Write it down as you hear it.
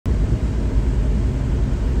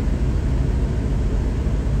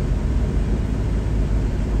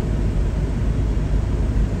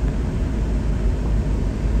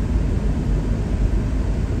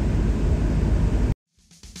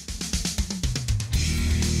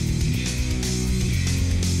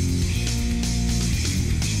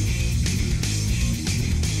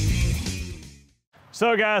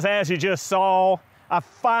So guys, as you just saw, I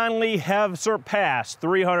finally have surpassed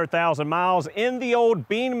 300,000 miles in the old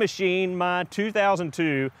Bean Machine, my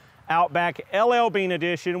 2002 Outback LL Bean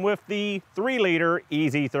Edition with the 3-liter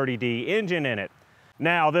EZ30D engine in it.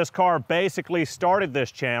 Now, this car basically started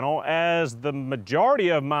this channel as the majority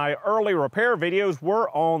of my early repair videos were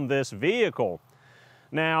on this vehicle.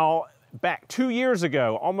 Now, back 2 years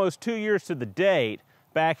ago, almost 2 years to the date,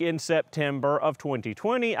 back in September of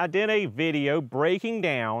 2020, I did a video breaking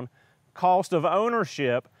down cost of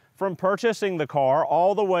ownership from purchasing the car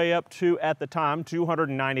all the way up to, at the time,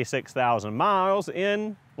 296,000 miles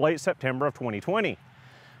in late September of 2020.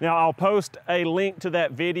 Now, I'll post a link to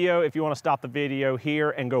that video if you want to stop the video here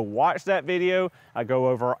and go watch that video. I go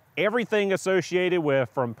over everything associated with,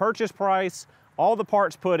 from purchase price, all the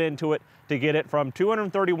parts put into it to get it from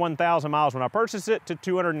 231,000 miles when I purchased it to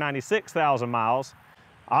 296,000 miles.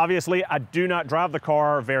 Obviously, I do not drive the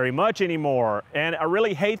car very much anymore, and I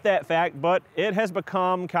really hate that fact, but it has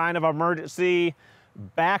become kind of an emergency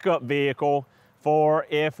backup vehicle for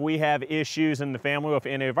if we have issues in the family with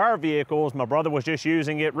any of our vehicles. My brother was just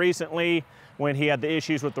using it recently when he had the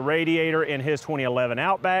issues with the radiator in his 2011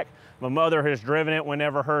 Outback. My mother has driven it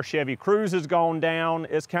whenever her Chevy Cruze has gone down.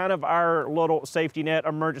 It's kind of our little safety net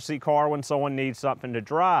emergency car when someone needs something to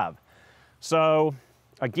drive. So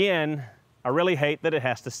again, I really hate that it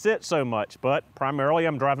has to sit so much, but primarily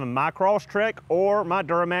I'm driving my Crosstrek or my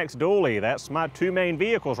Duramax Dually. That's my two main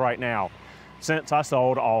vehicles right now since I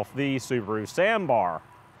sold off the Subaru Sandbar.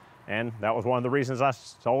 And that was one of the reasons I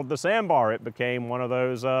sold the Sandbar. It became one of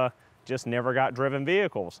those just never got driven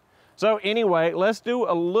vehicles. So anyway, let's do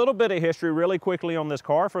a little bit of history really quickly on this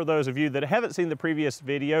car for those of you that haven't seen the previous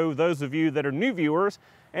video, those of you that are new viewers,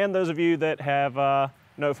 and those of you that have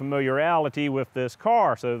no familiarity with this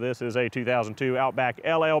car. So this is a 2002 Outback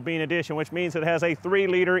LL Bean Edition, which means it has a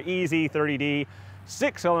 3-liter EZ30D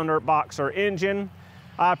 6-cylinder boxer engine.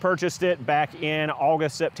 I purchased it back in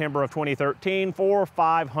August, September of 2013 for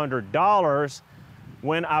 $500.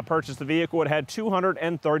 When I purchased the vehicle, it had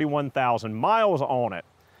 231,000 miles on it.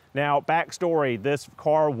 Now, backstory, this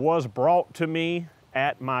car was brought to me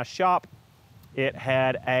at my shop. It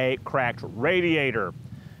had a cracked radiator.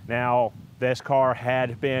 Now, this car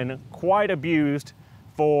had been quite abused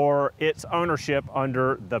for its ownership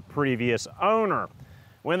under the previous owner.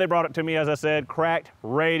 When they brought it to me, as I said, cracked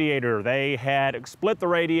radiator. They had split the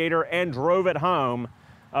radiator and drove it home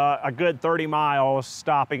a good 30 miles,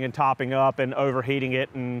 stopping and topping up and overheating it,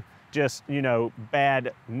 and just, you know,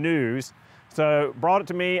 bad news. So brought it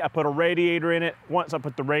to me, I put a radiator in it. Once I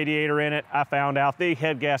put the radiator in it, I found out the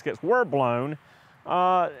head gaskets were blown,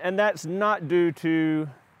 and that's not due to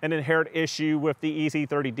an inherent issue with the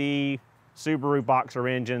EZ30D, Subaru boxer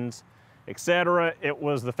engines, etc. It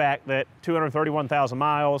was the fact that 231,000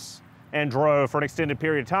 miles and drove for an extended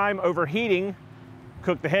period of time, overheating,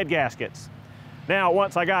 cooked the head gaskets. Now,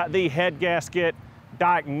 once I got the head gasket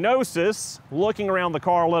diagnosis, looking around the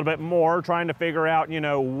car a little bit more, trying to figure out, you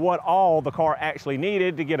know, what all the car actually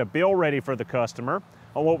needed to get a bill ready for the customer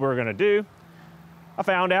on what we were gonna do, I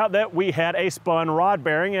found out that we had a spun rod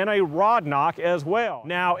bearing and a rod knock as well.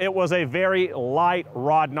 Now, it was a very light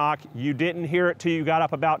rod knock. You didn't hear it till you got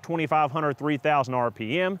up about 2,500, 3,000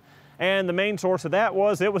 RPM. And the main source of that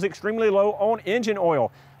was it was extremely low on engine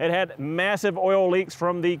oil. It had massive oil leaks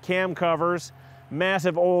from the cam covers,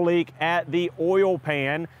 massive oil leak at the oil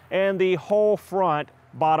pan, and the whole front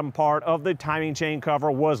bottom part of the timing chain cover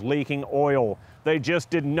was leaking oil. They just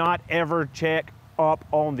did not ever check up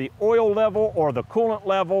on the oil level or the coolant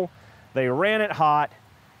level. They ran it hot.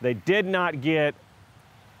 They did not get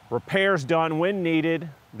repairs done when needed,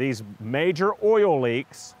 these major oil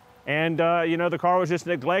leaks, and you know, the car was just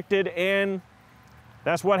neglected, and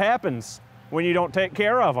that's what happens when you don't take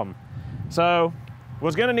care of them. So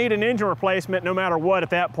was going to need an engine replacement no matter what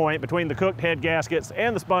at that point. Between the cooked head gaskets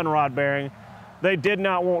and the spun rod bearing, they did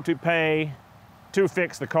not want to pay to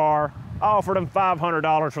fix the car. I offered them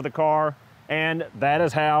 $500 for the car, and that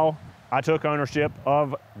is how I took ownership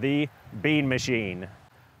of the Bean Machine.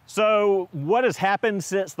 So what has happened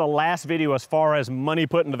since the last video as far as money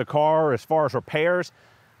put into the car, as far as repairs?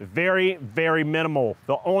 Very, very minimal.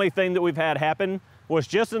 The only thing that we've had happen was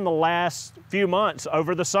just in the last few months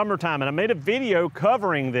over the summertime, and I made a video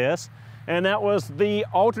covering this, and that was the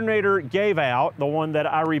alternator gave out, the one that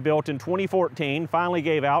I rebuilt in 2014, finally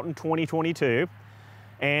gave out in 2022.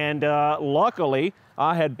 And luckily,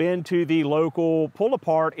 I had been to the local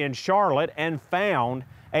pull-apart in Charlotte and found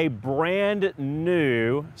a brand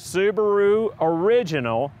new Subaru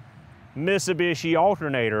original Mitsubishi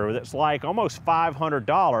alternator that's like almost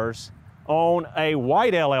 $500 on a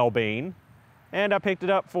white LL Bean and I picked it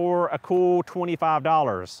up for a cool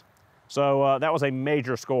 $25. So that was a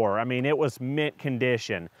major score. I mean, it was mint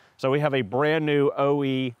condition. So we have a brand new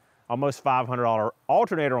OE, almost $500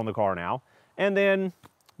 alternator on the car now. And then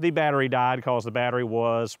the battery died because the battery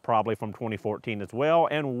was probably from 2014 as well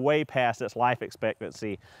and way past its life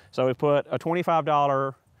expectancy. So we put a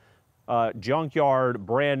 $25 junkyard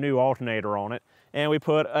brand new alternator on it, and we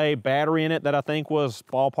put a battery in it that I think was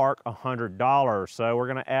ballpark $100. So we're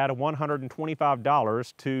gonna add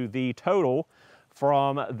 $125 to the total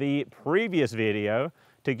from the previous video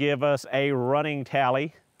to give us a running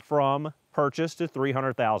tally from purchase to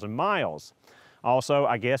 300,000 miles. Also,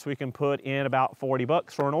 I guess we can put in about 40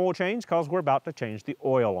 bucks for an oil change because we're about to change the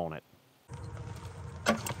oil on it.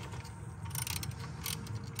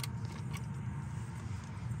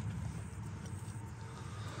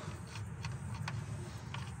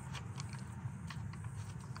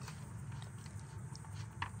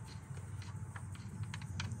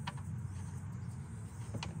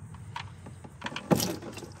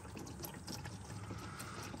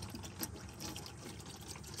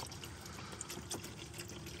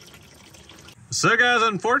 So guys,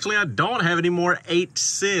 unfortunately, I don't have any more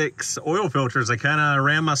 8.6 oil filters. I kind of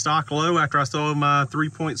ran my stock low after I sold my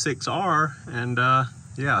 3.6R. And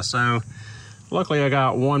yeah, so luckily I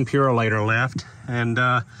got one Purolator left. And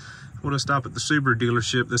we'll just stop at the Subaru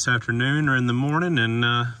dealership this afternoon or in the morning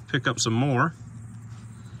and pick up some more.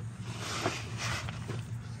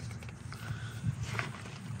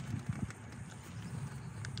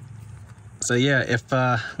 So yeah, if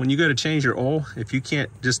when you go to change your oil, if you can't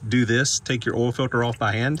just do this, take your oil filter off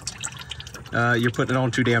by hand, you're putting it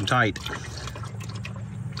on too damn tight.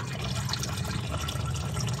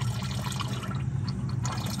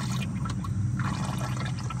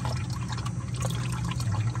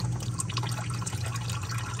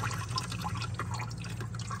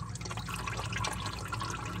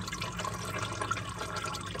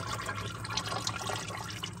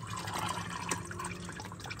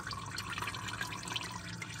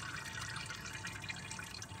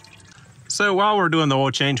 So while we're doing the oil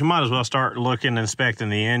change, we might as well start looking and inspecting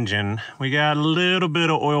the engine. We got a little bit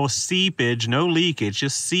of oil seepage, no leakage,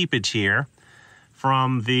 just seepage here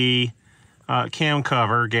from the cam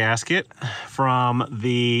cover gasket, from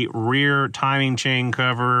the rear timing chain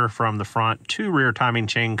cover, from the front two rear timing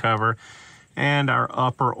chain cover, and our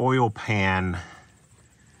upper oil pan.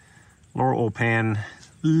 Lower oil pan,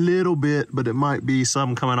 little bit, but it might be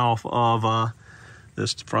some coming off of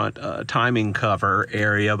this front timing cover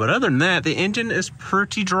area. But other than that, the engine is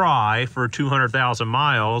pretty dry for 200,000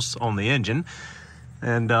 miles on the engine,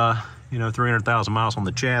 and you know, 300,000 miles on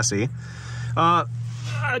the chassis. I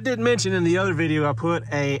did mention in the other video I put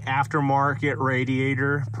a aftermarket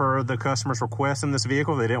radiator per the customer's request in this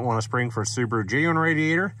vehicle. They didn't want a spring for a Subaru genuine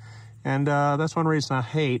radiator, and that's one reason I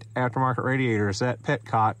hate aftermarket radiators. That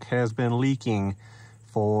petcock has been leaking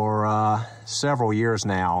for several years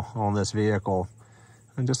now on this vehicle.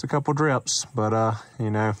 And just a couple drips, but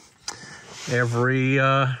you know, every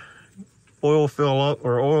oil fill up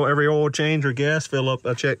or every oil change or gas fill up,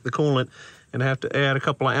 I check the coolant and I have to add a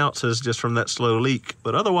couple of ounces just from that slow leak.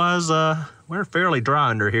 But otherwise, we're fairly dry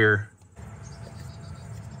under here.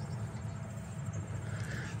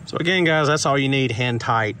 So again, guys, that's all you need, hand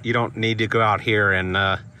tight. You don't need to go out here and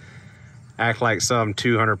act like some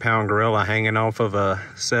 200-pound gorilla hanging off of a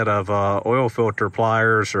set of oil filter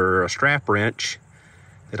pliers or a strap wrench.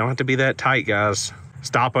 They don't have to be that tight, guys.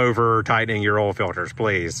 Stop over tightening your oil filters,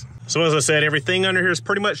 please. So as I said, everything under here is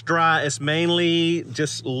pretty much dry. It's mainly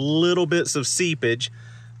just little bits of seepage.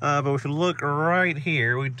 But if you look right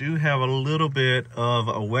here, we do have a little bit of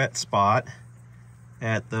a wet spot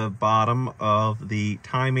at the bottom of the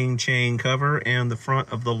timing chain cover and the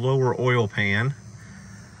front of the lower oil pan.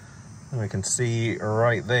 And we can see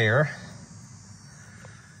right there.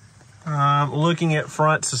 Looking at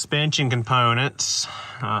front suspension components,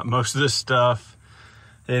 most of this stuff,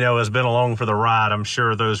 you know, has been along for the ride. I'm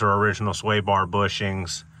sure those are original sway bar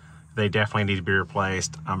bushings. They definitely need to be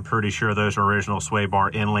replaced. I'm pretty sure those are original sway bar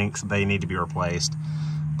end links. They need to be replaced.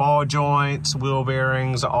 Ball joints, wheel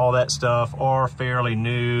bearings, all that stuff are fairly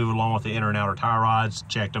new, along with the inner and outer tie rods.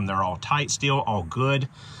 Checked them, they're all tight still, all good.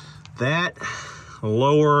 That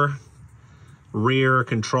lower rear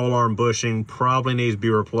control arm bushing probably needs to be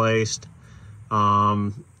replaced.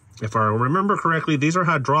 If I remember correctly, these are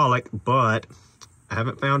hydraulic, but I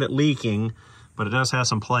haven't found it leaking, but it does have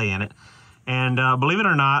some play in it. And believe it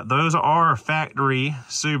or not, those are factory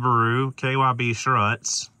Subaru KYB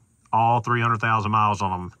struts, all 300,000 miles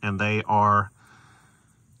on them, and they are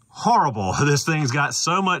horrible. This thing's got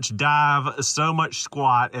so much dive, so much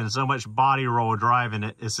squat, and so much body roll driving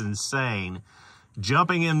it. It's insane.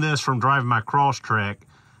 Jumping in this from driving my Crosstrek,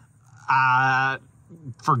 I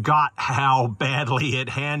forgot how badly it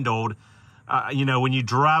handled. You know, when you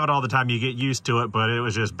drive it all the time, you get used to it, but it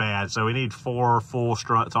was just bad. So we need 4 full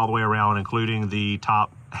struts all the way around, including the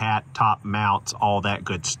top hat, top mounts, all that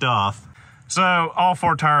good stuff. So all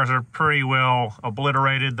 4 tires are pretty well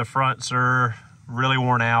obliterated. The fronts are really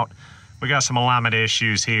worn out. We got some alignment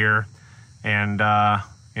issues here, and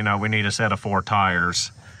you know, we need a set of 4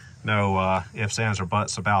 tires. No ifs, ands, or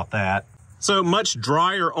buts about that. So much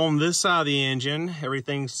drier on this side of the engine.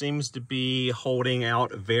 Everything seems to be holding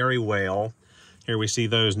out very well. Here we see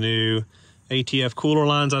those new ATF cooler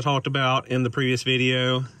lines I talked about in the previous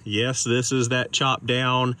video. Yes, this is that chopped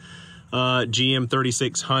down GM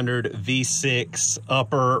 3600 V6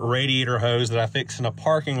 upper radiator hose that I fixed in a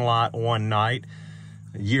parking lot one night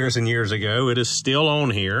years and years ago. It is still on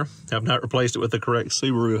here. Have not replaced it with the correct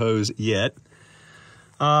Subaru hose yet.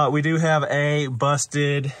 We do have a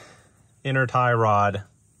busted inner tie rod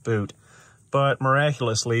boot, but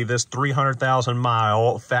miraculously this 300,000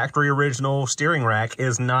 mile factory original steering rack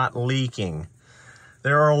is not leaking.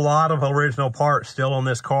 There are a lot of original parts still on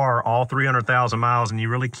this car, all 300,000 miles, and you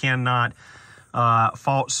really cannot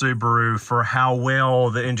fault Subaru for how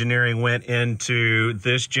well the engineering went into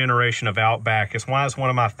this generation of Outback. It's why it's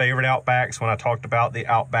one of my favorite Outbacks. When I talked about the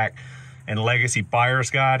Outback and Legacy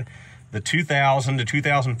Buyer's Guide, the 2000 to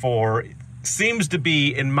 2004 seems to be,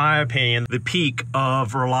 in my opinion, the peak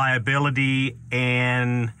of reliability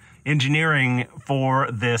and engineering for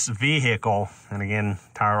this vehicle. And again,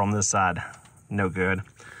 tire on this side, no good.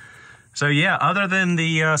 So yeah, other than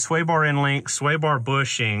the sway bar end links, sway bar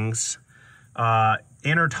bushings,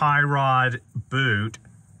 inner tie rod boot,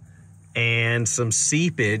 and some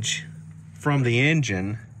seepage from the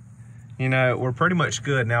engine, you know, we're pretty much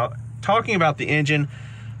good. Now, talking about the engine,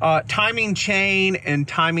 timing chain and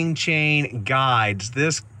timing chain guides.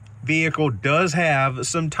 This vehicle does have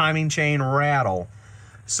some timing chain rattle.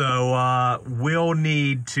 So we'll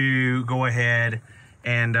need to go ahead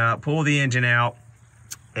and pull the engine out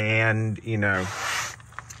and, you know,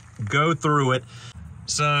 go through it.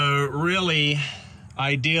 So really,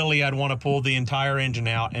 ideally, I'd want to pull the entire engine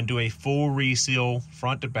out and do a full reseal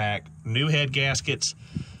front to back, new head gaskets,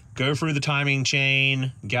 go through the timing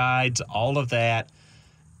chain, guides, all of that.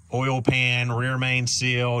 Oil pan, rear main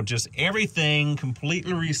seal, just everything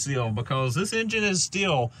completely resealed, because this engine is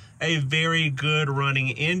still a very good running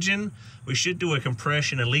engine. We should do a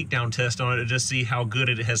compression and leak down test on it to just see how good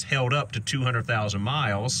it has held up to 200,000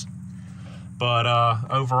 miles. But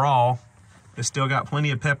overall, it's still got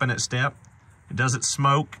plenty of pep in its step. It doesn't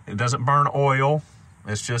smoke, it doesn't burn oil.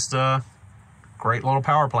 It's just a great little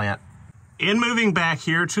power plant. In moving back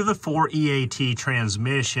here to the 4EAT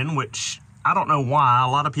transmission, which I don't know why a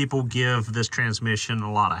lot of people give this transmission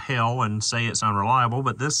a lot of hell and say it's unreliable,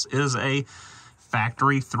 but this is a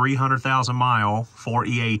factory 300,000 mile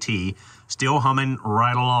 4EAT, still humming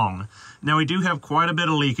right along. Now we do have quite a bit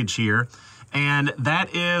of leakage here, and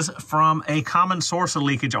that is from a common source of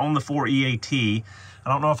leakage on the 4EAT. I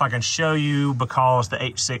don't know if I can show you because the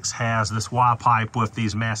H6 has this Y pipe with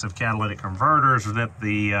these massive catalytic converters that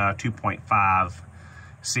the 2.5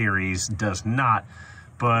 series does not.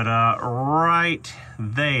 But right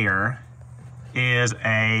there is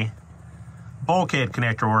a bulkhead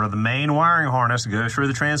connector where the main wiring harness goes through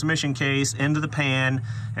the transmission case into the pan.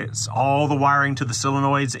 It's all the wiring to the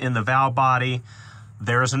solenoids in the valve body.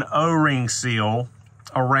 There's an O-ring seal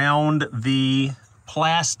around the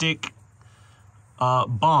plastic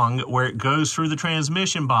bung where it goes through the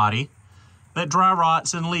transmission body that dry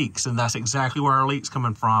rots and leaks, and that's exactly where our leak's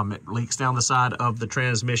coming from. It leaks down the side of the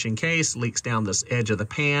transmission case, leaks down this edge of the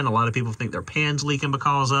pan. A lot of people think their pan's leaking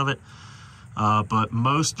because of it, but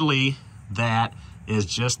mostly that is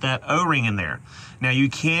just that O-ring in there. Now you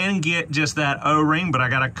can get just that O-ring, but I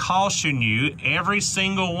gotta caution you, every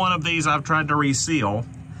single one of these I've tried to reseal,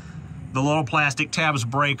 the little plastic tabs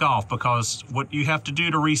break off, because what you have to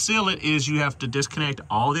do to reseal it is you have to disconnect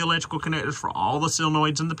all the electrical connectors for all the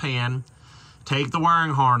solenoids in the pan, take the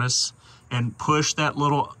wiring harness and push that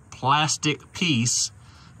little plastic piece,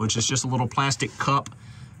 which is just a little plastic cup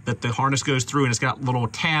that the harness goes through, and it's got little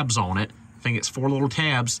tabs on it. I think it's 4 little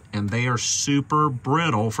tabs, and they are super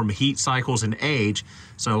brittle from heat cycles and age.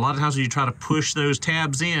 So a lot of times when you try to push those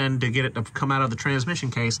tabs in to get it to come out of the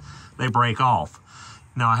transmission case, they break off.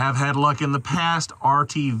 Now I have had luck in the past.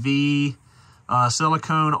 RTV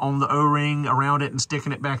silicone on the O-ring around it and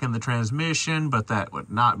sticking it back in the transmission, but that would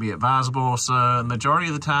not be advisable. So the majority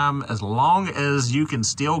of the time, as long as you can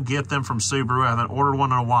still get them from Subaru, I haven't ordered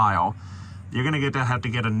one in a while, you're gonna have to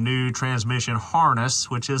get a new transmission harness,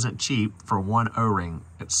 which isn't cheap for one O-ring.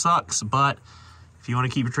 It sucks, but if you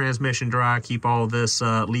want to keep your transmission dry, keep all this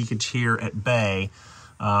leakage here at bay,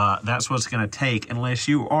 that's what it's going to take, unless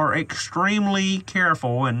you are extremely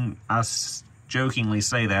careful. And I jokingly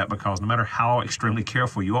say that because no matter how extremely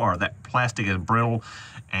careful you are, that plastic is brittle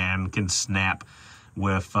and can snap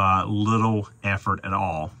with little effort at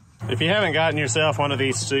all. If you haven't gotten yourself one of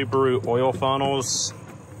these Subaru oil funnels,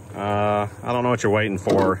 I don't know what you're waiting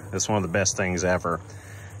for. It's one of the best things ever.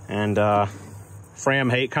 And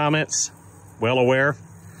Fram hate comments, well aware,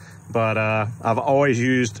 but I've always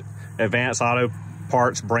used Advanced Auto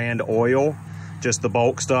Parts brand oil, just the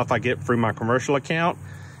bulk stuff I get through my commercial account.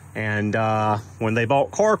 And when they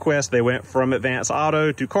bought CarQuest, they went from Advanced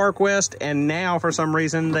Auto to CarQuest, and now for some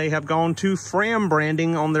reason they have gone to Fram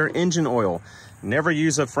branding on their engine oil. Never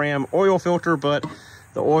use a Fram oil filter, but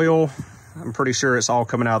the oil, I'm pretty sure it's all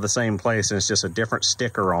coming out of the same place, and it's just a different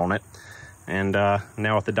sticker on it. And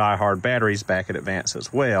now with the die-hard batteries back at Advance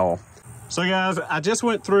as well. So guys, I just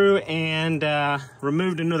went through and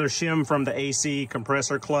removed another shim from the AC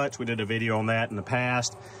compressor clutch. We did a video on that in the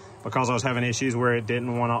past because I was having issues where it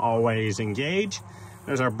didn't want to always engage.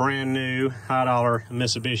 There's our brand new high dollar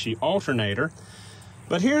Mitsubishi alternator.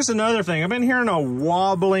 But here's another thing. I've been hearing a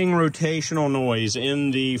wobbling rotational noise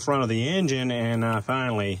in the front of the engine, and I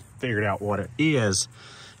finally figured out what it is.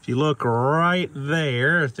 If you look right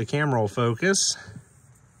there, if the camera will focus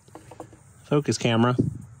camera.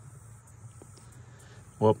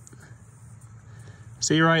 Whoop.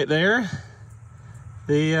 See right there?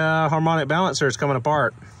 The harmonic balancer is coming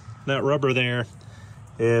apart. That rubber there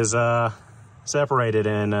is separated,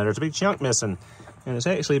 and there's a big chunk missing. And it's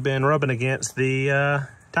actually been rubbing against the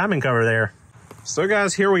timing cover there. So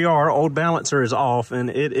guys, here we are. Old balancer is off, and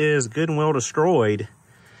it is good and well destroyed.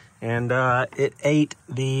 And it ate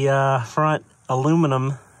the front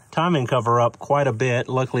aluminum timing cover up quite a bit.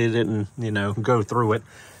 Luckily, it didn't, go through it.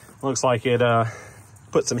 Looks like it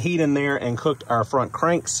put some heat in there and cooked our front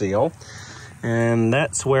crank seal. And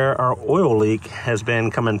that's where our oil leak has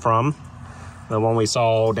been coming from. The one we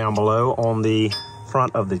saw down below on the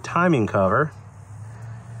front of the timing cover.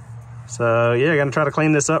 So yeah, gonna try to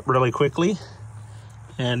clean this up really quickly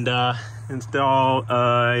and install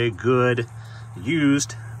a good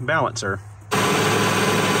used balancer.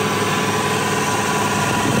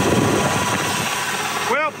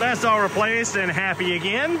 Well, that's all replaced and happy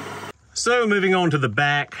again. So moving on to the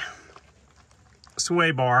back,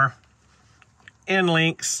 sway bar, end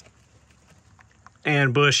links,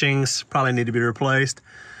 and bushings probably need to be replaced.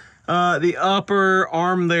 The upper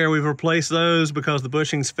arm there, we've replaced those because the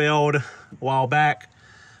bushings failed a while back.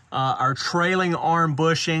 Our trailing arm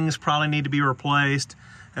bushings probably need to be replaced,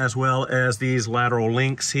 as well as these lateral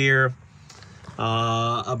links here.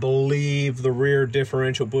 I believe the rear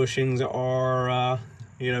differential bushings are,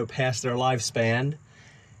 past their lifespan.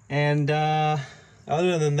 And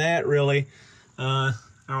other than that, really, our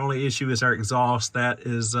only issue is our exhaust. That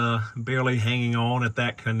is barely hanging on at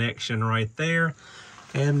that connection right there.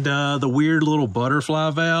 And the weird little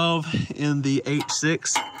butterfly valve in the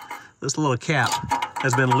H6, this little cap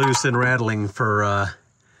has been loose and rattling for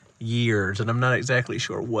years, and I'm not exactly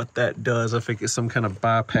sure what that does. I think it's some kind of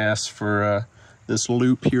bypass for this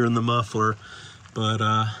loop here in the muffler, but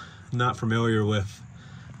not familiar with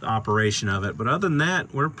the operation of it. But other than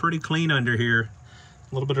that, we're pretty clean under here.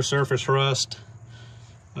 A little bit of surface rust.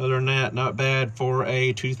 Other than that, not bad for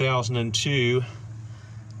a 2002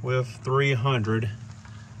 with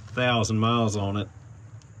 300,000 miles on it.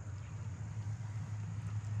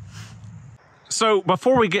 So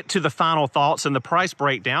before we get to the final thoughts and the price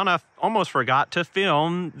breakdown, I almost forgot to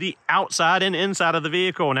film the outside and inside of the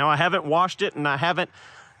vehicle. Now, I haven't washed it and I haven't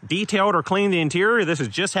detailed or cleaned the interior. This is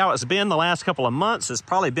just how it's been the last couple of months. It's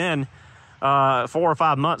probably been 4 or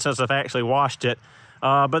 5 months since I've actually washed it.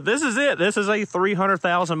 But this is it. This is a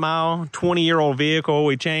 300,000 mile, 20-year-old vehicle.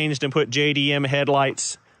 We changed and put JDM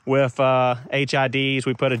headlights with HIDs.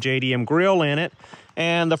 We put a JDM grille in it.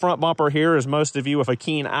 And the front bumper here, as most of you with a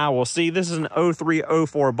keen eye will see, this is an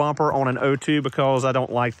 0304 bumper on an 02 because I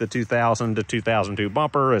don't like the 2000 to 2002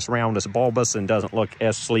 bumper. It's round, it's bulbous, and doesn't look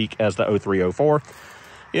as sleek as the 0304.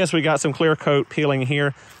 Yes, we got some clear coat peeling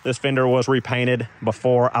here. This fender was repainted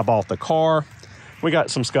before I bought the car. We got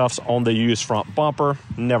some scuffs on the used front bumper.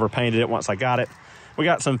 Never painted it once I got it. We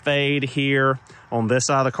got some fade here on this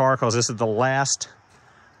side of the car because this is the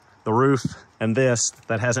roof and this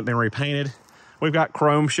that hasn't been repainted. We've got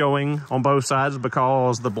chrome showing on both sides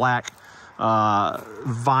because the black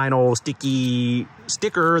vinyl sticky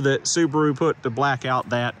sticker that Subaru put to black out,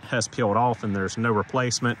 that has peeled off and there's no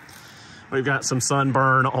replacement. We've got some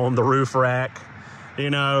sunburn on the roof rack. You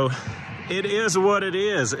know, it is what it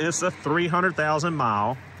is. It's a 300,000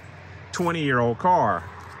 mile, 20-year-old car.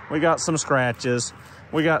 We got some scratches.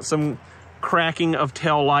 We got some cracking of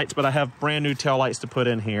tail lights, but I have brand new tail lights to put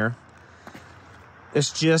in here.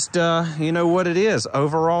 It's just, you know what it is.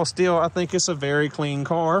 Overall, still, I think it's a very clean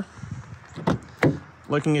car.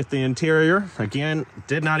 Looking at the interior, again,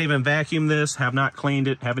 did not even vacuum this, have not cleaned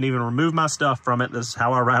it, haven't even removed my stuff from it. This is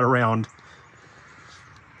how I ride around.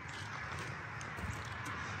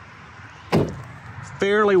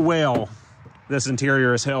 Fairly well, this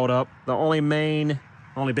interior is held up. The only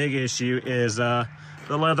big issue is the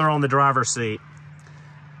leather on the driver's seat.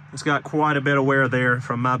 It's got quite a bit of wear there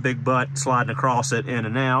from my big butt sliding across it in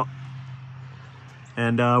and out.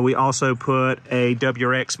 And we also put a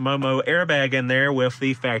WRX Momo airbag in there with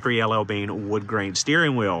the factory LL Bean wood grain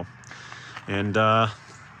steering wheel. And I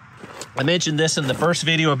mentioned this in the first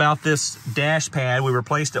video about this dash pad. We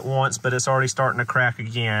replaced it once, but it's already starting to crack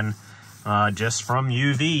again, just from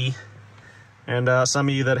UV. And some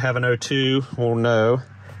of you that have an 02 will know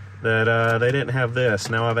that they didn't have this.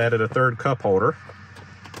 Now I've added a third cup holder.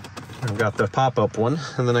 I've got the pop-up one,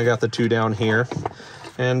 and then I got the two down here.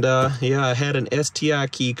 And yeah, I had an STI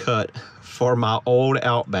key cut for my old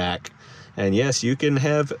Outback. And yes, you can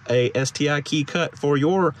have a STI key cut for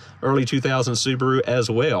your early 2000 Subaru as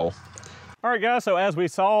well. All right, guys, so as we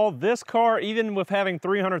saw, this car, even with having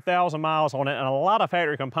 300,000 miles on it and a lot of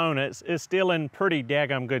factory components, is still in pretty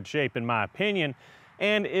daggum good shape, in my opinion,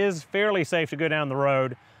 and is fairly safe to go down the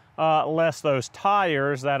road, less those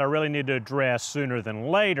tires that I really need to address sooner than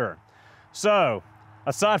later. So,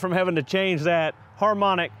 aside from having to change that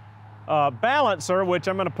harmonic balancer, which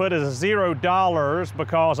I'm going to put as $0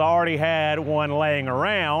 because I already had one laying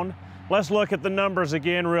around, let's look at the numbers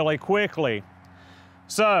again really quickly.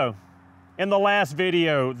 So, in the last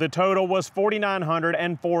video, the total was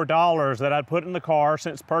 $4,904 that I'd put in the car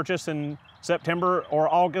since purchase in September or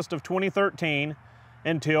August of 2013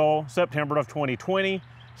 until September of 2020.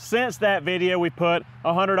 Since that video, we put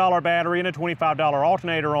a $100 battery and a $25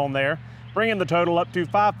 alternator on there, bringing the total up to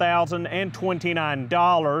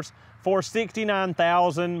 $5,029 for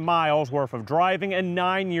 69,000 miles worth of driving and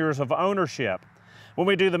 9 years of ownership. When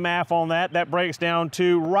we do the math on that, that breaks down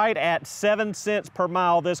to right at 7 cents per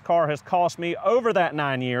mile this car has cost me over that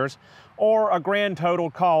 9 years, or a grand total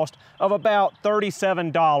cost of about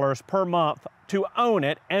 $37 per month to own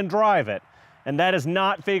it and drive it. And that is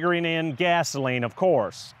not figuring in gasoline, of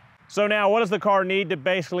course. So now, what does the car need to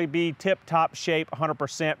basically be tip-top shape,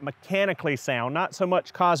 100% mechanically sound? Not so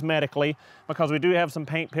much cosmetically, because we do have some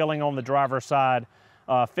paint peeling on the driver's side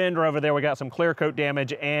fender over there. We got some clear coat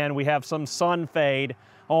damage, and we have some sun fade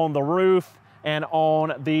on the roof and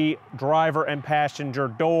on the driver and passenger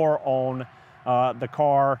door on the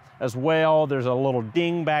car as well. There's a little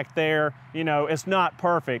ding back there. You know, it's not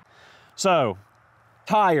perfect. So,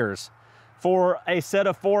 tires. For a set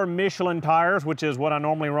of 4 Michelin tires, which is what I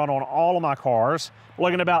normally run on all of my cars,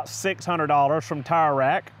 looking at about $600 from Tire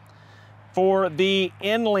Rack. For the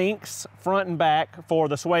end links, front and back, for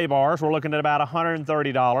the sway bars, we're looking at about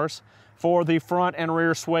 $130. For the front and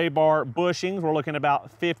rear sway bar bushings, we're looking at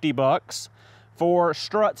about 50 bucks. For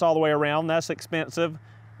struts all the way around, that's expensive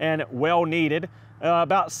and well needed.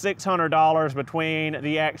 About $600 between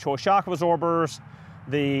the actual shock absorbers,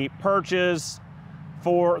 the perches,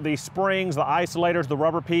 for the springs, the isolators, the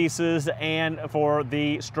rubber pieces, and for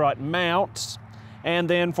the strut mounts. And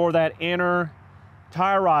then for that inner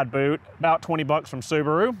tie rod boot, about 20 bucks from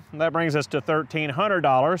Subaru. That brings us to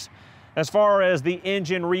 $1,300. As far as the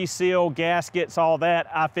engine reseal, gaskets, all that,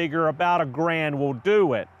 I figure about $1,000 will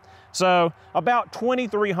do it. So about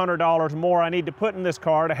 $2,300 more I need to put in this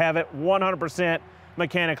car to have it 100%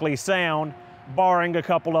 mechanically sound, barring a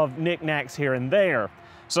couple of knickknacks here and there.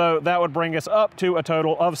 So that would bring us up to a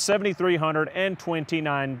total of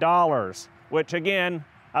 $7,329, which again,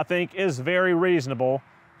 I think is very reasonable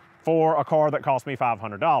for a car that cost me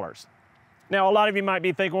 $500. Now, a lot of you might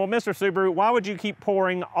be thinking, well, Mr. Subaru, why would you keep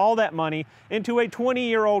pouring all that money into a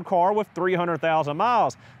 20-year-old car with 300,000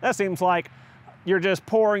 miles? That seems like you're just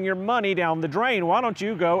pouring your money down the drain. Why don't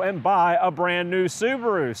you go and buy a brand new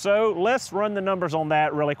Subaru? So let's run the numbers on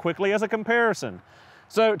that really quickly as a comparison.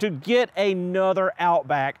 So to get another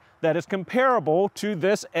Outback that is comparable to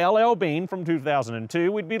this LL Bean from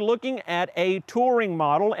 2002, we'd be looking at a touring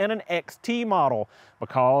model and an XT model,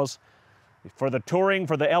 because For the touring,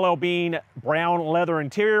 for the LL Bean brown leather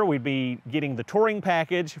interior, we'd be getting the touring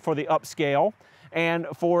package for the upscale. And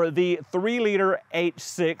for the 3-liter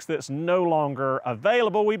H6 that's no longer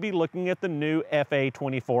available, we'd be looking at the new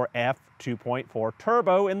FA24F 2.4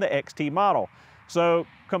 turbo in the XT model. So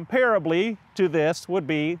comparably to this would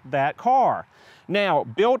be that car. Now,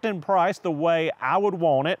 built and priced the way I would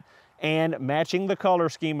want it, and matching the color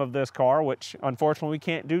scheme of this car, which unfortunately we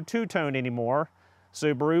can't do two-tone anymore.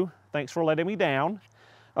 Subaru, thanks for letting me down.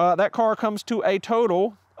 That car comes to a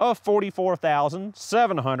total of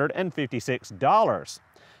 $44,756.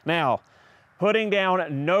 Now, putting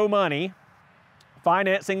down no money,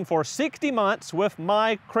 financing for 60 months with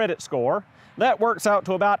my credit score, that works out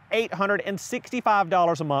to about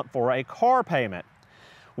 $865 a month for a car payment,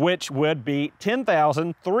 which would be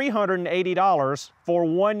 $10,380 for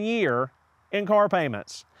 1 year in car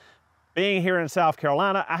payments. Being here in South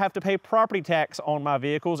Carolina, I have to pay property tax on my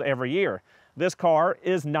vehicles every year. This car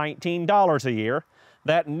is $19 a year.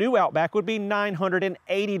 That new Outback would be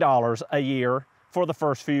 $980 a year for the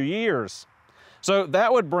first few years. So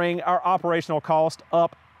that would bring our operational cost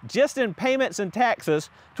up just in payments and taxes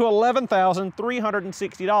to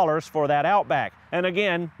 $11,360 for that Outback. And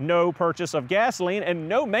again, no purchase of gasoline and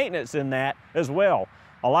no maintenance in that as well.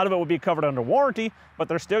 A lot of it would be covered under warranty, but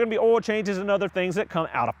there's still gonna be oil changes and other things that come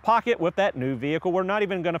out of pocket with that new vehicle we're not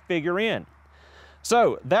even gonna figure in.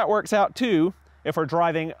 So that works out to, if we're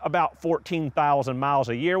driving about 14,000 miles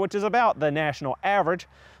a year, which is about the national average,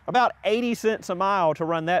 about 80 cents a mile to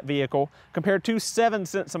run that vehicle compared to 7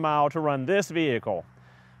 cents a mile to run this vehicle.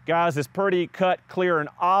 Guys, it's pretty cut, clear, and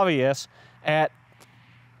obvious at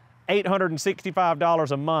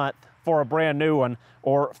 $865 a month for a brand new one,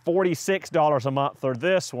 or $46 a month for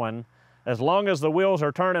this one. As long as the wheels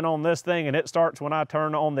are turning on this thing and it starts when I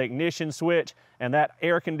turn on the ignition switch and that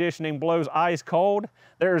air conditioning blows ice cold,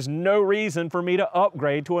 there's no reason for me to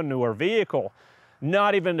upgrade to a newer vehicle.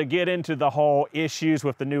 Not even to get into the whole issues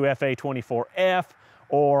with the new FA24F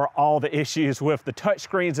or all the issues with the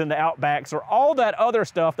touchscreens in the Outbacks or all that other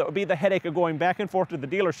stuff that would be the headache of going back and forth to the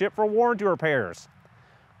dealership for warranty repairs.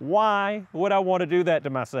 Why would I want to do that to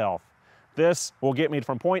myself? This will get me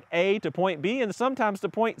from point A to point B and sometimes to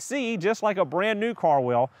point C, just like a brand new car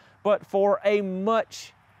will, but for a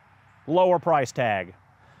much lower price tag.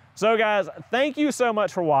 So guys, thank you so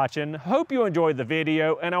much for watching. Hope you enjoyed the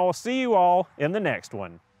video, and I will see you all in the next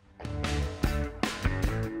one.